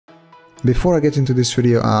Before I get into this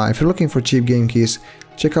video, if you're looking for cheap game keys,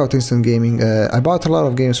 check out Instant Gaming. I bought a lot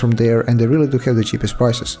of games from there and they really do have the cheapest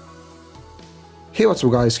prices. Hey, what's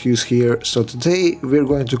up guys, Skuz here. So today we're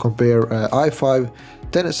going to compare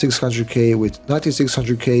i5-10600K with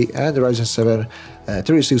 9600K and the Ryzen 7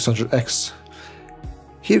 3600X.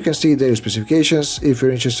 Here you can see their specifications if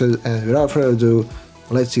you're interested, and without further ado,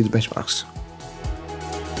 let's see the benchmarks.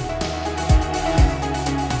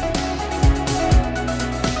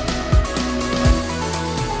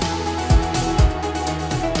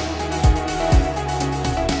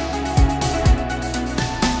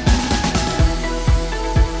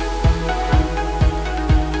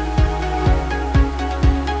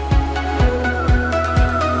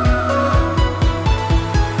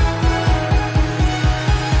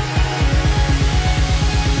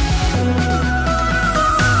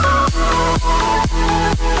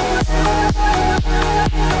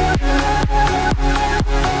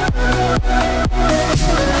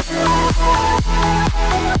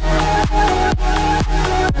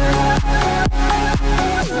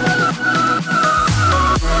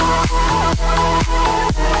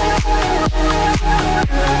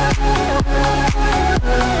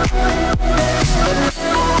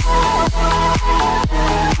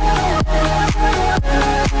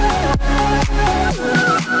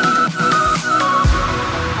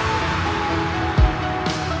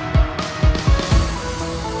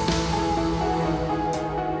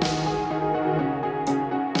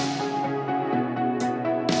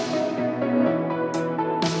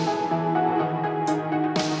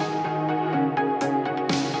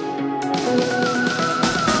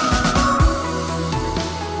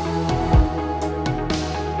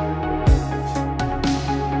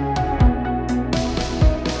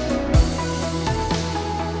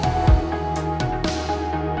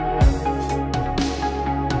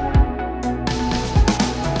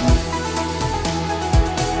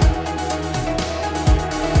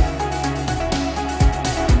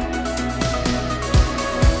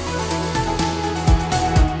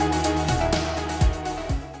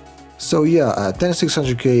 So yeah,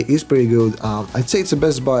 10600K is pretty good. I'd say it's the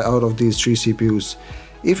best buy out of these three CPUs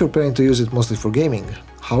if you're planning to use it mostly for gaming.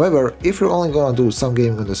 However, if you're only gonna do some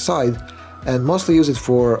gaming on the side and mostly use it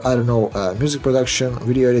for, I don't know, music production,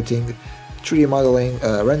 video editing, 3D modeling,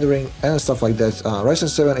 rendering and stuff like that, Ryzen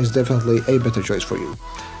 7 is definitely a better choice for you.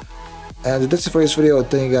 And that's it for this video.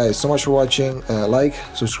 Thank you guys so much for watching. Like,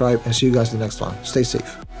 subscribe, and see you guys in the next one. Stay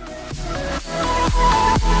safe.